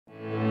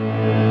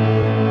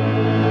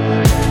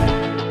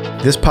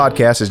This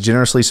podcast is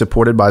generously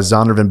supported by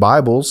Zondervan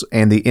Bibles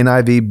and the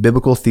NIV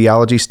Biblical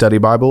Theology Study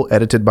Bible,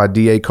 edited by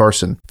D.A.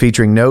 Carson,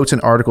 featuring notes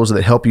and articles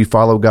that help you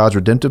follow God's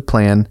redemptive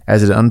plan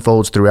as it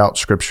unfolds throughout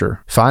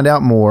Scripture. Find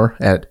out more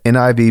at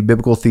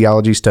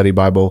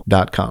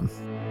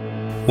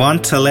NIVBiblicalTheologyStudyBible.com.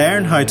 Want to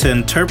learn how to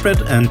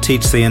interpret and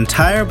teach the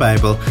entire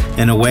Bible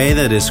in a way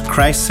that is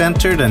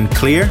Christ-centered and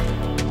clear?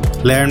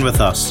 Learn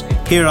with us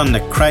here on the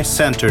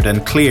Christ-Centered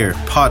and Clear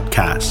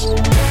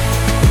podcast.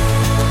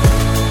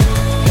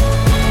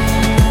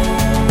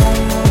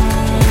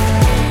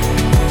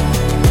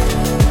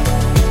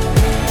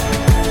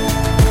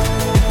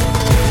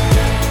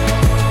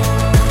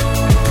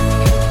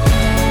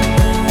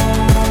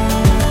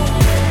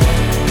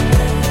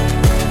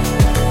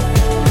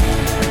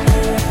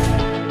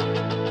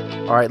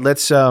 All right,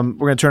 we're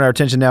going to turn our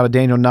attention now to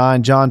Daniel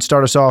 9. John,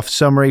 start us off,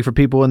 summary for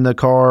people in the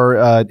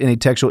car, any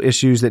textual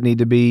issues that need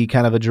to be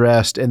kind of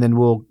addressed, and then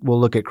we'll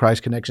look at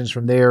Christ connections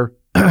from there,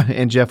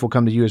 and Jeff will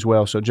come to you as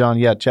well. So John,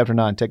 chapter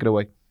 9, take it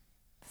away.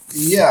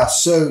 Yeah,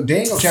 so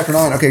Daniel chapter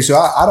 9, okay, so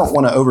I don't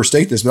want to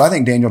overstate this, but I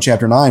think Daniel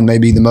chapter 9 may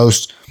be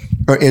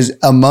is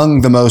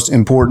among the most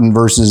important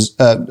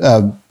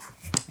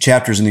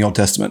chapters in the Old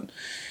Testament.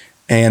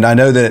 And I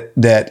know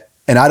that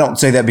and I don't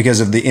say that because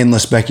of the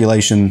endless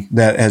speculation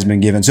that has been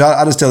given. So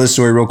I'll just tell this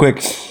story real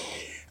quick.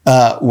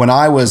 When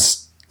I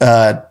was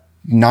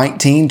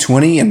 19,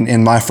 20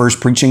 in my first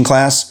preaching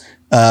class,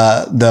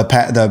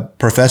 the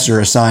professor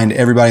assigned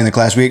everybody in the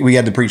class. We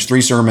had to preach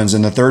 3 sermons,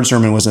 and the third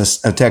sermon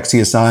was a text he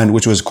assigned,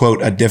 which was, quote,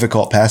 a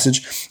difficult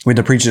passage. We had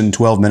to preach it in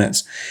 12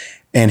 minutes.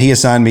 And he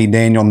assigned me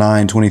Daniel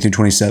 9, 20 through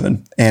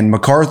 27. And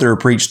MacArthur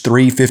preached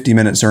 3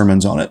 50-minute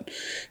sermons on it.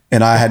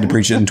 And I had to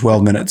preach it in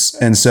 12 minutes.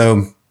 And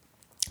so,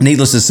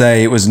 needless to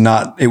say, it was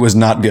not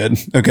good.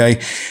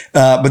 Okay.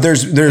 But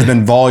there's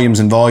been volumes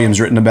and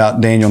volumes written about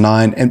Daniel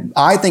 9. And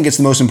I think it's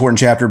the most important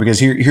chapter because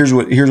here's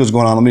what's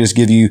going on. Let me just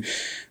give you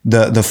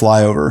the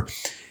flyover.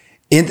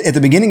 At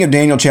the beginning of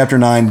Daniel chapter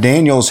 9,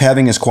 Daniel's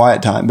having his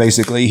quiet time.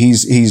 Basically,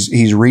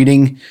 he's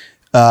reading,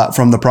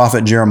 from the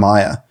prophet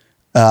Jeremiah.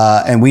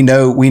 And we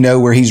know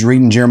where he's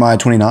reading Jeremiah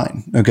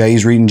 29. Okay.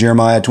 He's reading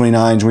Jeremiah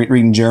 29, he's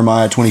reading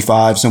Jeremiah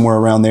 25, somewhere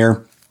around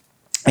there.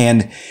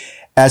 And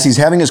as he's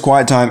having his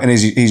quiet time and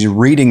as he's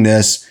reading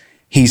this,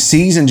 he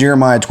sees in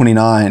Jeremiah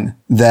 29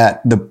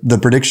 that the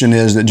prediction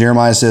is that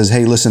Jeremiah says,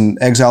 hey, listen,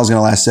 exile is going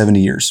to last 70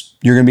 years.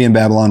 You're going to be in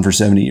Babylon for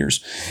 70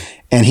 years.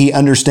 And he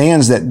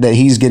understands that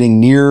he's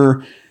getting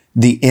near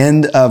the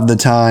end of the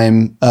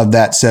time of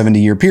that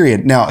 70-year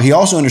period. Now, he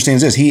also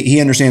understands this. He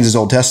understands his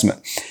Old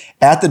Testament.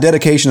 At the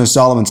dedication of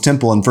Solomon's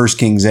temple in 1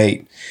 Kings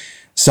 8,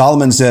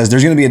 Solomon says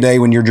there's going to be a day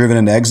when you're driven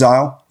into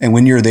exile. And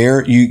when you're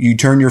there, you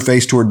turn your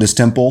face toward this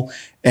temple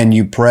and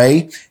you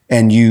pray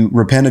and you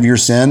repent of your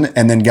sin.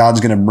 And then God's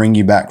going to bring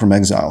you back from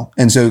exile.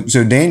 And so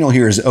Daniel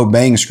here is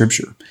obeying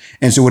scripture.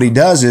 And so what he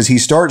does is he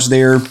starts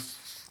there.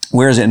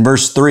 Where is it? In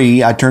verse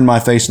 3, I turned my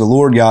face to the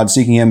Lord God,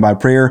 seeking him by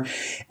prayer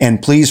and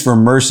pleas for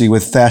mercy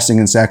with fasting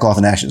and sackcloth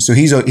and ashes. So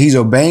he's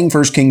obeying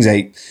 1 Kings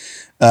 8,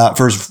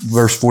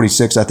 verse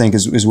 46, I think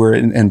is where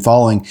and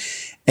following.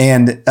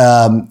 And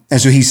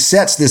so he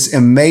sets this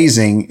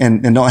amazing,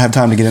 and don't have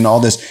time to get into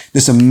all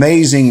this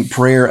amazing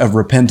prayer of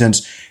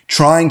repentance,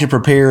 trying to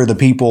prepare the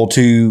people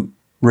to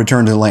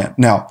return to the land.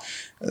 Now,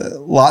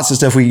 lots of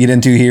stuff we can get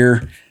into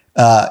here.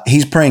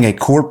 He's praying a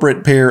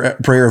corporate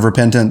prayer of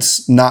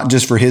repentance, not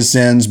just for his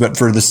sins, but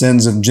for the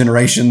sins of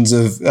generations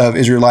of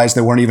Israelites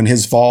that weren't even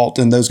his fault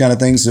and those kind of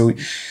things. So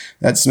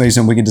that's maybe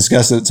something we can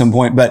discuss at some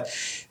point. But,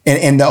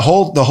 and the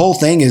whole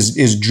thing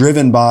is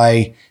driven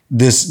by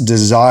this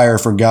desire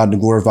for God to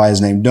glorify his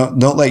name.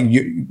 Don't let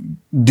you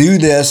do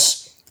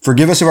this.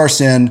 Forgive us of our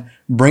sin.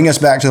 Bring us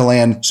back to the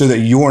land so that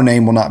your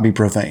name will not be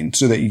profaned,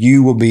 so that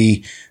you will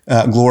be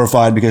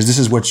glorified, because this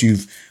is what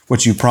you've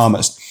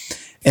promised.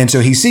 And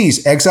so he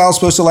sees exile is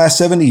supposed to last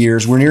 70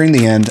 years. We're nearing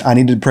the end. I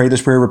need to pray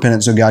this prayer of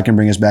repentance so God can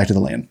bring us back to the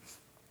land.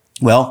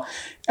 Well,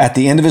 at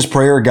the end of his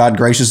prayer, God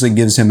graciously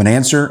gives him an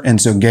answer. And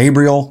so the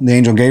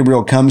angel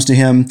Gabriel comes to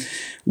him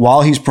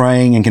while he's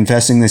praying and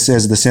confessing, this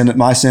says,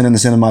 my sin and the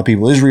sin of my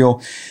people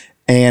Israel.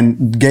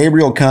 And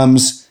Gabriel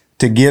comes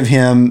to give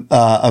him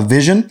a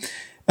vision,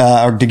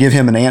 or to give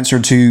him an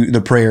answer to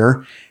the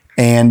prayer.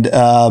 And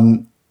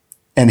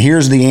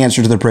here's the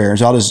answer to the prayer.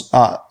 So I'll just,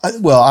 I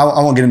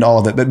won't get into all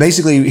of it, but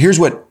basically here's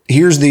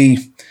the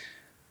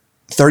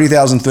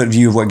 30,000 foot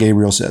view of what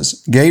Gabriel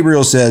says.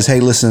 Gabriel says, hey,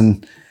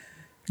 listen,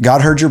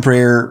 God heard your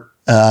prayer.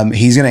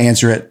 He's going to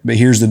answer it, but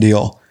here's the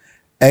deal.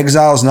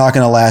 Exile is not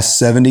going to last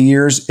 70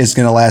 years. It's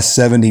going to last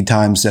 70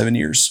 times 7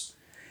 years.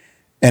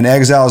 And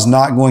exile is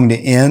not going to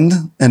end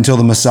until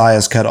the Messiah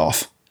is cut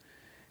off.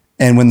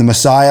 And when the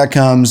Messiah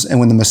comes and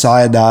when the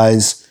Messiah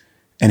dies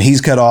and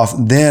he's cut off,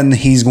 then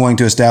he's going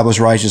to establish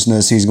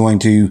righteousness. He's going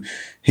to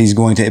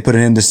put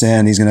an end to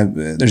sin. There's going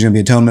to be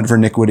atonement for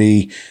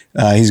iniquity.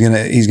 He's going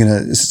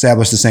to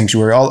establish the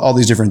sanctuary, all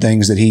these different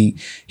things that he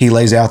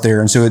lays out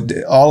there. And so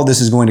all of this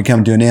is going to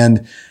come to an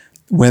end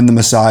when the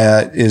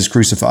Messiah is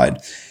crucified.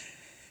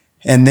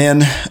 And then,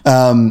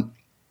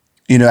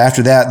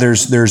 after that,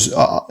 there's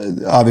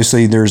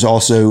obviously there's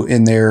also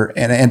in there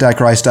an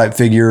Antichrist type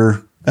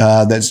figure.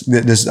 That's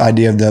this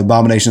idea of the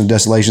abomination of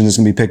desolation that's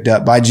going to be picked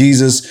up by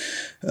Jesus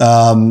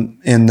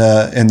in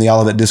the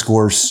Olivet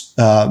Discourse,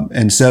 but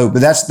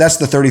that's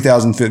the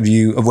 30,000 foot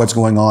view of what's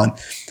going on.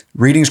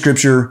 Reading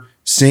Scripture,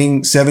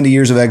 seeing 70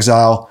 years of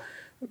exile,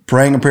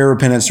 praying a prayer of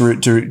repentance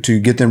to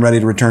get them ready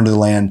to return to the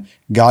land.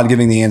 God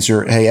giving the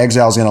answer: hey,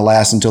 exile is going to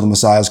last until the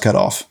Messiah is cut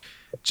off.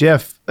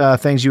 Jeff,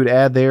 things you would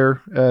add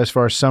there as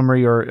far as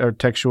summary or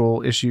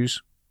textual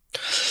issues?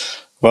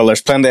 Well,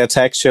 there's plenty of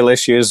textual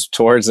issues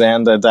towards the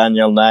end of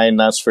Daniel 9,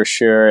 that's for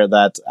sure,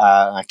 that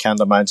I can't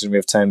imagine we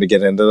have time to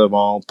get into them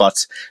all.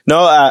 But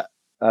no,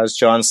 as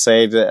John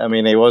said, I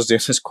mean, he was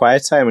doing his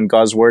quiet time, and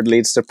God's word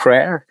leads to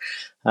prayer.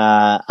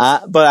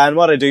 But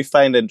what I do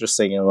find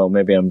interesting, and well,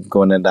 maybe I'm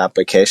going into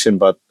application,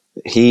 but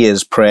he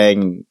is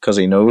praying because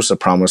he knows the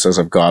promises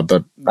of God,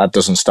 but that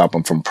doesn't stop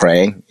him from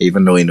praying,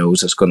 even though he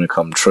knows it's going to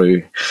come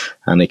true,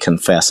 and he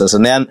confesses.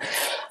 And then,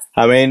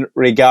 I mean,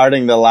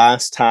 regarding the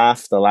last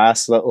half, the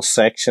last little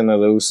section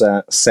of those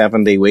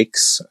 70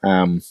 weeks,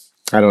 I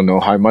don't know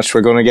how much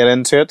we're going to get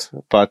into it,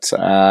 but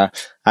I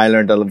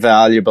learned a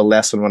valuable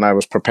lesson when I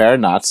was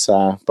preparing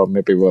that, but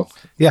maybe we'll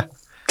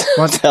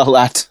tell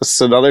that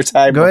another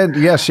time. Go ahead.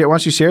 Yeah, why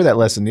don't you share that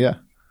lesson? Yeah.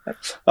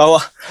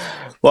 Oh,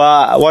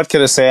 well, what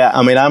can I say?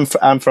 I mean, I'm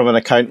from an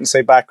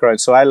accountancy background,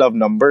 so I love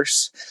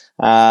numbers,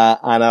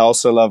 and I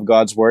also love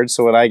God's word.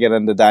 So when I get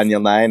into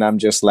Daniel 9, I'm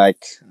just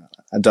like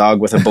a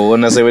dog with a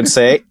bone, as they would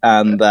say,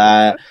 and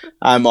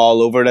I'm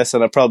all over this,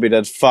 and I probably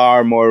did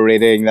far more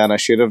reading than I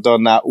should have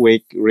done that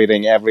week,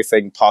 reading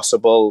everything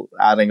possible,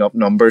 adding up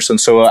numbers. And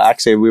so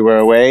actually we were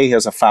away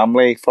as a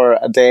family for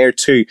a day or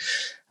two,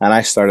 and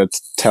I started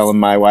telling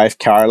my wife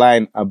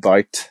Caroline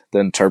about the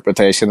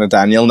interpretation of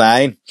Daniel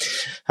 9,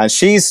 and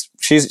she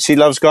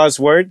loves God's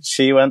word.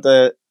 She went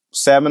to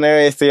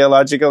seminary,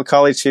 theological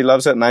college. She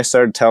loves it. And I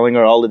started telling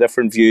her all the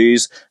different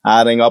views,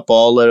 adding up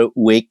all the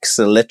weeks,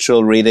 the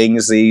literal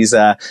readings,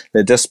 the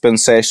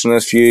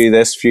dispensationalist view,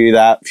 this view,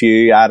 that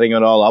view, adding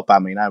it all up. I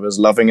mean, I was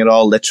loving it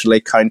all,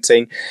 literally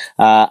counting.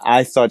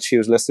 I thought she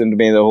was listening to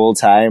me the whole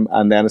time.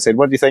 And then I said,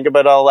 what do you think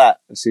about all that?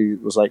 And she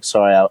was like,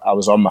 sorry, I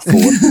was on my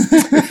phone.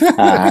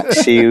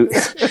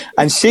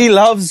 She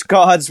loves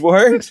God's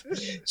word.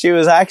 She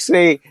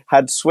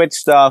had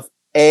switched off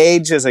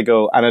ages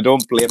ago, and I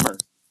don't blame her.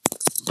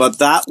 But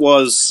that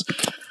was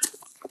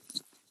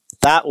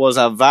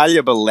a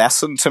valuable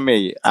lesson to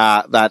me,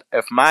 that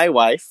if my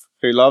wife,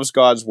 who loves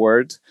God's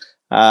word,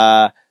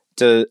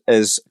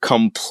 is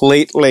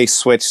completely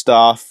switched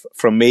off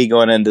from me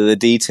going into the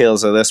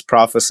details of this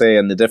prophecy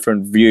and the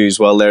different views,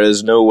 well, there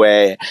is no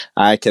way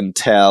I can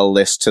tell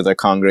this to the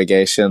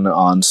congregation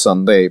on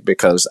Sunday,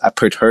 because I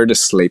put her to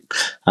sleep,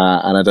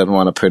 and I didn't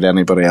want to put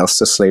anybody else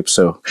to sleep.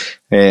 So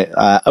it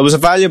was a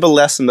valuable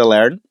lesson to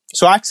learn.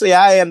 So actually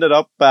I ended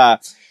up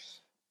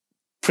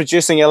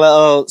producing a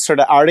little sort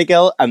of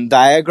article and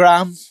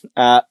diagram.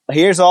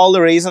 Here's all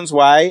the reasons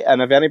why,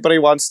 and if anybody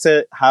wants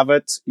to have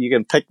it, you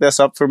can pick this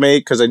up for me,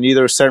 because I knew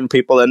there were certain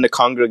people in the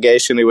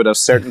congregation who would have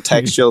certain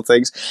textual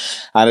things.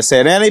 And I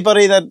said,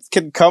 anybody that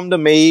can come to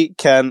me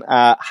can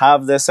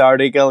have this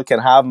article, can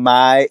have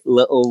my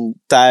little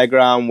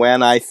diagram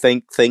when I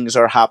think things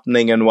are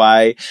happening and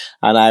why.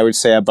 And I would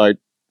say about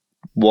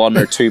 1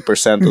 or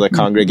 2% of the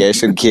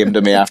congregation came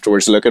to me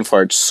afterwards looking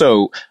for it.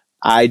 So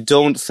I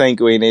don't think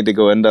we need to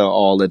go into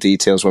all the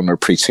details when we're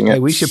preaching it. Hey,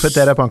 we should put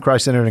that up on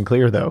Christ-Centered and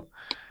Clear, though.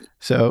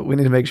 So we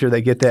need to make sure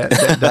they get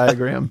that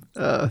diagram.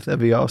 That'd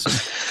be awesome.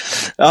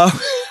 Oh,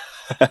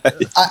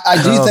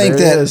 I do think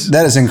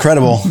that is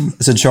incredible.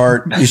 It's a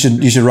chart. You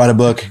should write a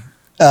book.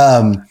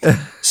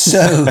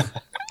 So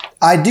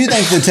I do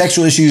think the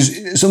textual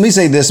issues. So let me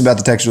say this about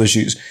the textual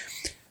issues.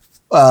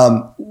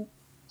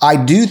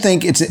 I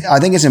think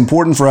it's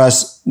important for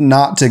us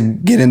not to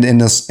get into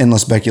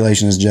endless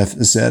speculation, as Jeff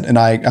has said, and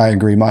I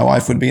agree. My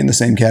wife would be in the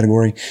same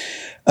category.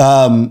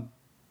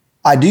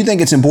 I do think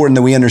it's important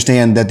that we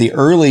understand that the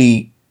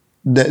early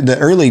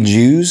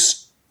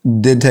Jews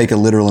did take a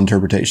literal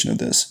interpretation of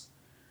this.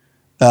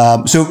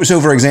 So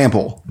for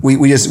example,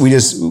 we just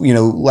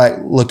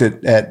looked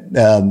at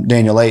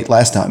Daniel 8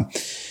 last time.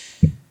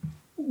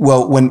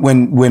 Well,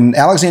 when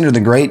Alexander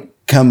the Great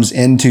comes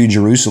into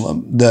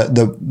Jerusalem,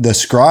 the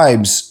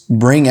scribes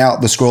bring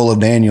out the scroll of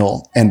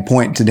Daniel and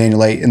point to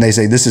Daniel 8, and they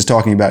say, this is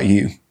talking about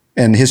you.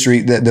 And the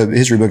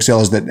history books tell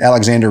us that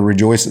Alexander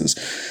rejoices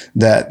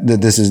that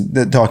this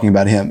is talking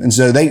about him. And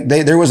so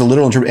there was a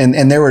literal interpretation,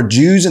 and there were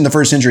Jews in the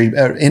first century.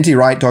 N.T.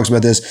 Wright talks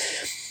about this,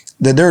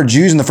 that there are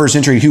Jews in the first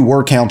century who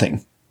were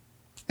counting.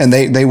 And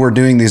they were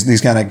doing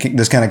this kind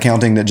of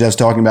counting that Jeff's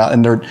talking about,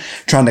 and they're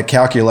trying to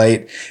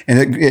calculate.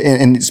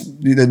 And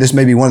this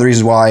may be one of the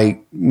reasons why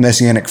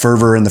messianic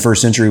fervor in the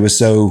first century was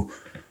so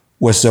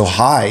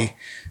high,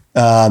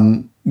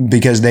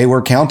 because they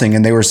were counting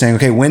and they were saying,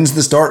 okay, when is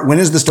the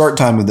start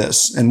time of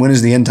this, and when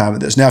is the end time of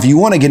this? Now, if you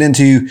want to get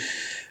into,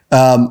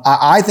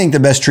 I think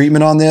the best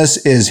treatment on this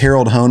is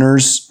Harold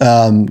Honer's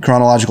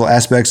chronological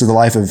aspects of the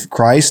life of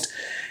Christ,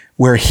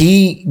 where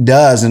he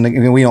does,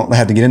 and we don't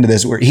have to get into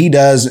this, where he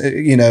does,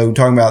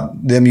 talking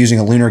about them using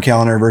a lunar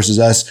calendar versus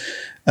us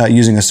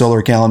using a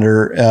solar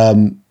calendar,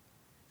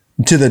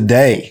 to the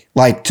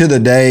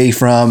day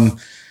from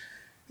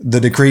the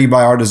decree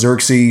by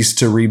Artaxerxes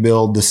to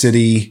rebuild the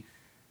city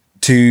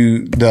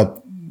to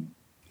the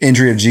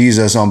entry of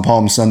Jesus on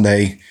Palm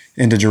Sunday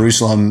into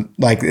Jerusalem,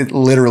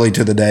 literally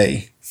to the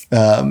day.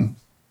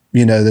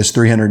 There's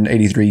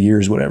 383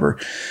 years, whatever.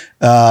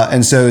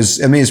 And so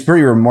it's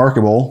pretty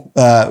remarkable.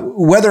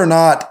 Whether or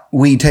not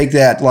we take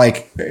that,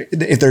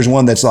 if there's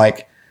one that's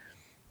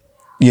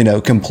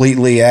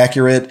completely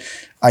accurate,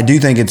 I do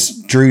think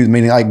it's true.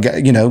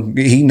 Meaning,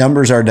 he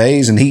numbers our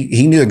days, and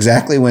he knew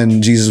exactly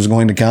when Jesus was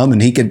going to come,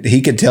 and he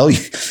could tell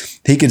you,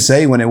 he could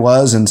say when it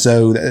was. And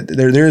so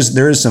there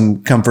is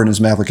some comfort in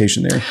some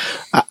application there.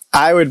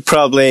 I would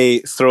probably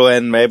throw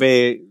in might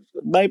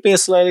be a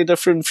slightly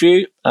different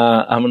view.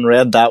 I haven't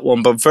read that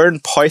one, but Vern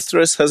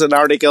Poythress has an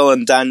article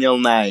in Daniel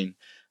 9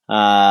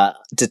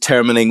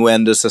 determining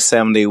when does the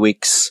 70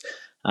 weeks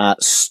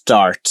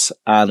start,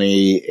 and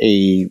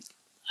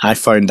I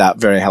found that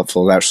very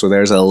helpful there. So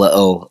there's a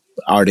little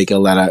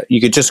article that you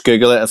could just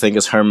Google it. I think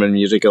it's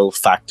Hermeneutical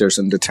Factors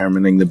in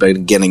Determining the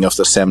Beginning of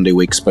the 70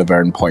 Weeks by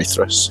Vern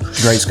Poythress.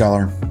 Great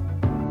scholar.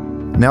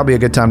 Now would be a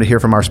good time to hear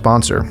from our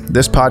sponsor.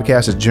 This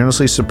podcast is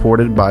generously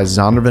supported by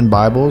Zondervan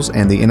Bibles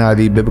and the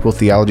NIV Biblical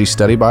Theology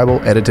Study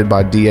Bible, edited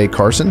by D.A.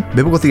 Carson.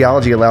 Biblical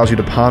theology allows you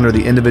to ponder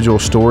the individual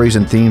stories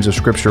and themes of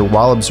Scripture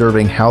while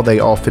observing how they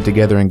all fit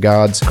together in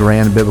God's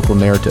grand biblical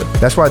narrative.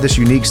 That's why this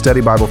unique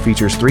study Bible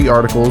features 3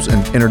 articles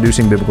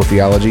introducing biblical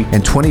theology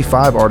and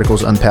 25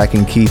 articles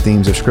unpacking key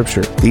themes of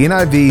Scripture. The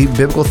NIV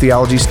Biblical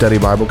Theology Study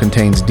Bible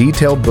contains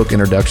detailed book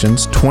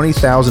introductions,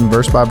 20,000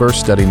 verse-by-verse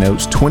study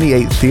notes,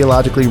 28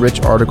 theologically rich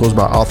articles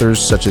by authors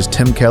such as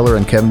Tim Keller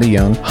and Kevin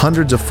DeYoung,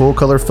 hundreds of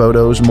full-color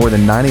photos, more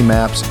than 90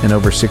 maps, and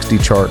over 60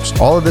 charts.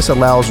 All of this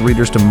allows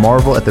readers to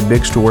marvel at the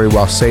big story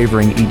while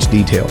savoring each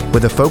detail.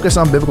 With a focus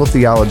on biblical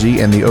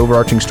theology and the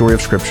overarching story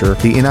of Scripture,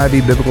 the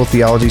NIV Biblical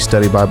Theology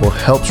Study Bible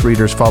helps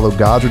readers follow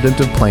God's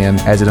redemptive plan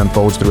as it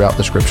unfolds throughout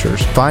the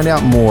Scriptures. Find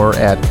out more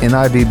at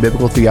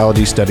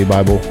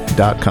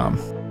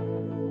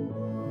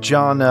nivbiblicaltheologystudybible.com.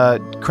 John,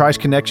 Christ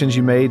connections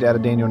you made out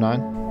of Daniel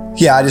 9?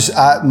 Yeah,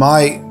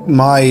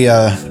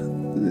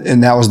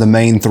 and that was the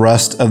main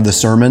thrust of the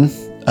sermon,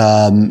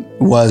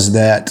 was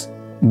that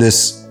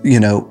this,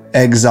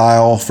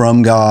 exile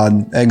from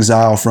God,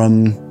 exile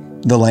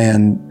from the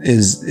land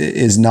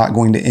is not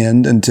going to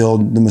end until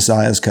the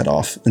Messiah is cut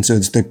off. And so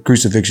it's the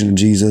crucifixion of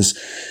Jesus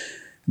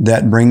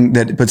that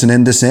puts an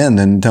end to sin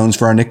and atones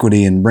for our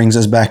iniquity and brings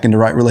us back into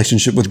right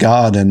relationship with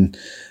God. And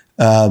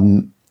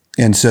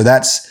so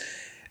that's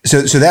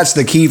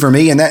the key for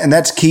me. And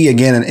that's key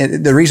again.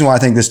 And the reason why I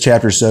think this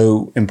chapter is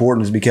so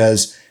important is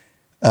because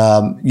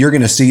you're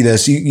going to see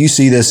this. You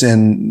see this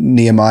in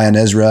Nehemiah and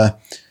Ezra.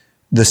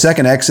 The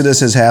second Exodus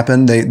has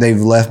happened.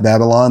 They've left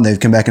Babylon. They've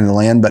come back into the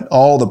land, but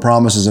all the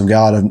promises of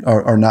God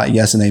are not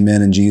yes and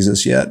amen in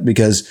Jesus yet,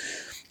 because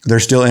they're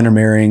still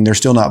intermarrying. They're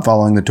still not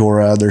following the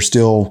Torah. There's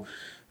still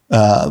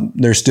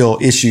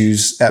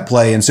issues at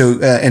play. And so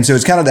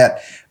it's kind of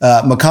that,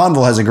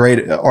 McConville has a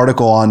great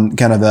article on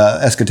kind of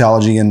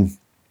eschatology in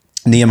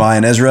Nehemiah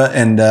and Ezra,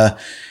 and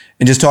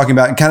just talking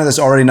about kind of this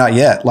already not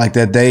yet, like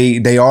that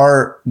they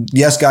are,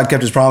 yes, God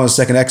kept his promise,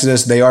 second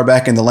Exodus, they are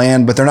back in the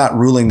land, but they're not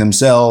ruling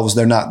themselves.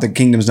 The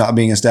kingdom's not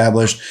being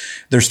established.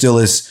 There still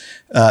is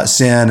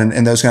sin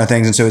and those kind of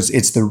things. And so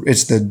it's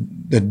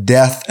the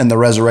death and the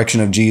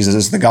resurrection of Jesus.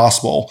 It's the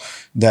gospel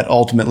that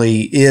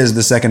ultimately is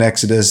the second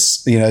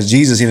Exodus. As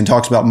Jesus even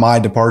talks about my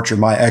departure,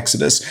 my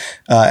Exodus,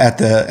 at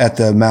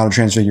the Mount of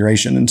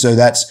Transfiguration. And so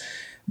that's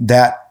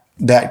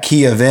that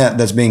key event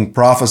that's being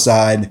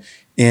prophesied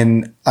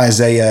in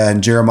Isaiah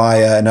and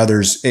Jeremiah and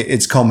others.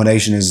 Its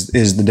culmination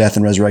is the death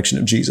and resurrection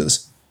of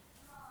Jesus.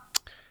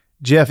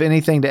 Jeff,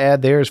 anything to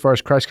add there as far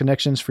as Christ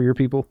connections for your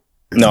people?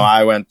 No,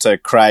 I went to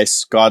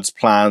Christ. God's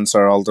plans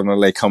are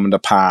ultimately coming to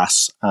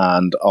pass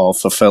and all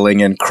fulfilling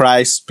in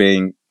Christ,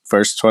 being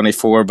verse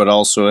 24, but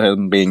also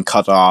him being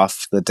cut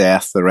off, the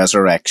death, the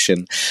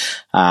resurrection.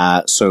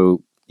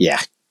 So yeah,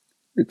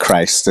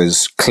 Christ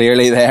is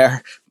clearly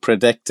there,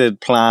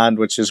 predicted, planned,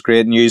 which is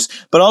great news.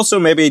 But also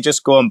maybe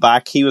just going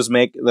back, he was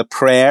making the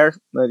prayer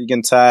that you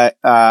can tell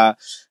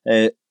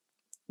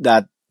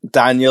that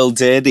Daniel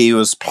did. He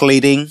was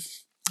pleading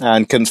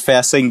and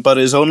confessing, but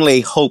his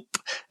only hope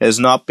is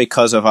not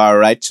because of our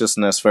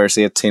righteousness, verse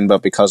 18,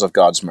 but because of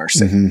God's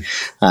mercy. Mm-hmm.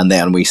 And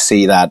then we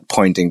see that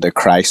pointing to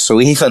Christ. So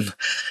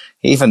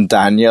even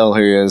Daniel,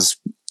 who is,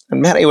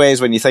 in many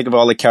ways, when you think of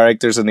all the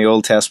characters in the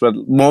Old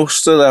Testament,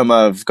 most of them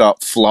have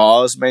got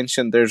flaws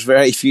mentioned. There's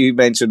very few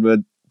mentioned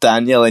with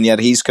Daniel, and yet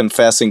he's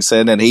confessing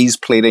sin and he's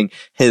pleading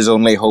his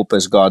only hope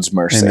is God's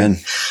mercy. Amen.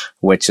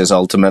 Which is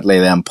ultimately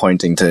them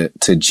pointing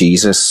to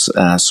Jesus.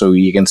 So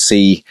you can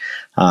see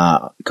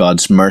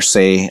God's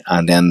mercy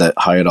and then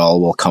how it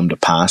all will come to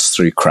pass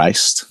through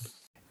Christ.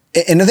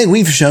 And I think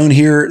we've shown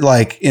here,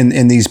 like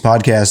in these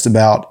podcasts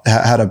about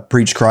how to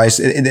preach Christ,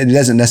 it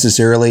doesn't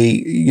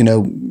necessarily,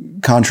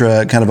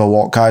 contra kind of a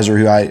Walt Kaiser,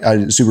 who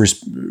I super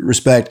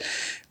respect,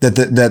 that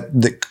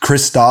the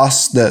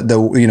Christos,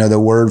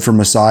 the word for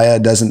Messiah,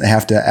 doesn't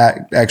have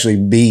to actually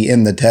be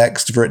in the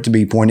text for it to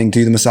be pointing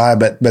to the Messiah.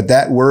 But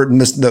that word,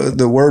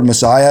 the word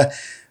Messiah,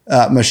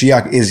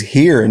 Mashiach, is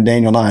here in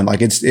Daniel 9.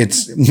 Like it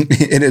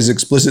is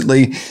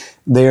explicitly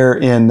there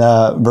in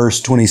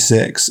verse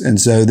 26. And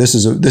so this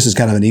is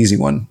kind of an easy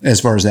one as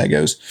far as that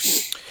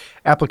goes.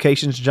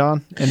 Applications,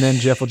 John, and then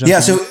Jeff will jump in. Yeah,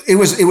 so it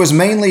was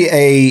mainly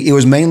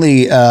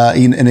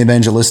an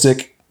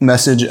evangelistic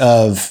message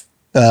of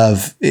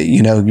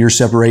you're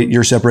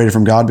separated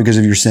from God because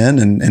of your sin,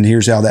 and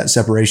here's how that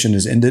separation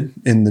is ended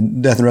in the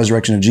death and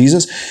resurrection of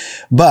Jesus.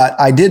 But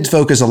I did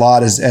focus a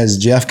lot, as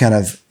Jeff kind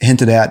of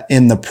hinted at,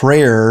 in the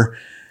prayer,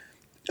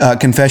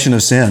 confession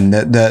of sin,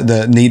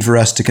 the need for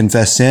us to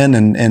confess sin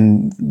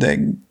and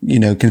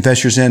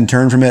confess your sin,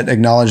 turn from it,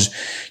 acknowledge.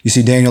 You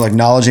see Daniel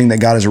acknowledging that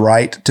God is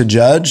right to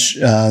judge,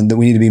 that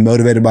we need to be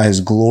motivated by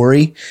His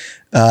glory.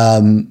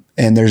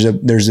 And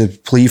there's a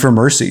plea for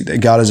mercy,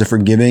 that God is a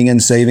forgiving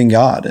and saving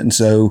God. And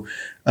so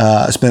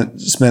I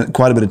spent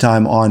quite a bit of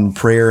time on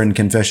prayer and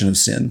confession of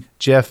sin.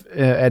 Jeff,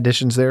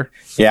 additions there?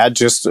 Yeah,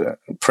 just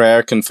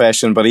prayer,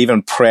 confession, but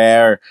even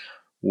prayer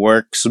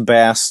works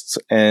best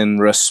in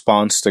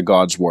response to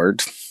God's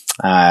word.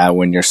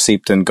 When you're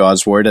seeped in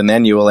God's word, and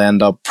then you will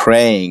end up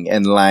praying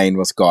in line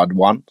with God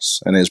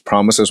wants and His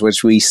promises,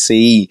 which we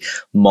see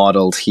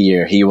modeled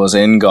here. He was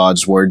in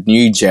God's word,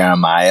 knew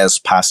Jeremiah's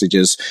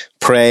passages,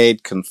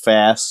 prayed,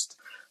 confessed,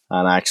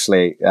 and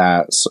actually,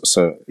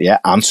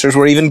 answers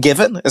were even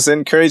given. It's an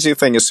encouraging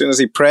thing. As soon as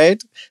he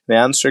prayed, the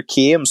answer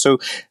came. So,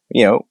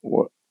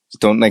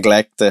 don't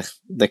neglect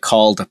the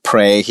call to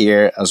pray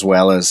here, as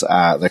well as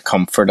the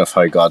comfort of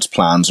how God's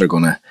plans are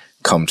going to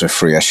come to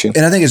fruition.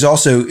 And I think it's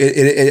also,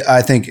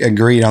 I think,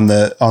 agreed on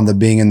the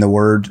being in the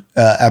word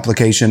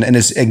application. And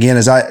it's, again,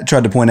 as I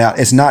tried to point out,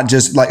 it's not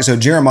just like, so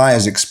Jeremiah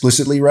is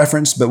explicitly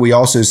referenced, but we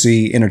also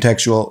see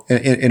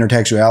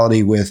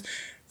intertextuality with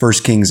 1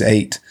 Kings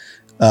 8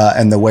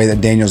 and the way that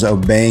Daniel's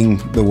obeying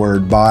the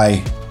word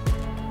by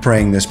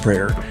praying this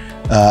prayer.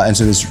 And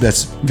so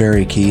that's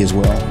very key as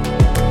well.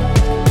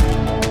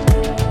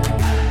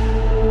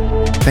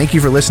 Thank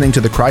you for listening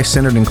to the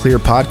Christ-Centered and Clear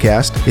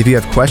podcast. If you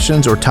have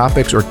questions or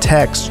topics or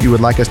texts you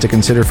would like us to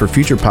consider for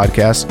future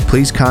podcasts,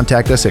 please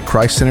contact us at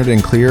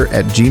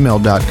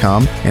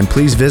christcenteredandclear@gmail.com, and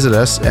please visit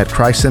us at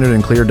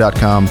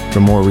christcenteredandclear.com for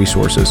more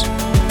resources.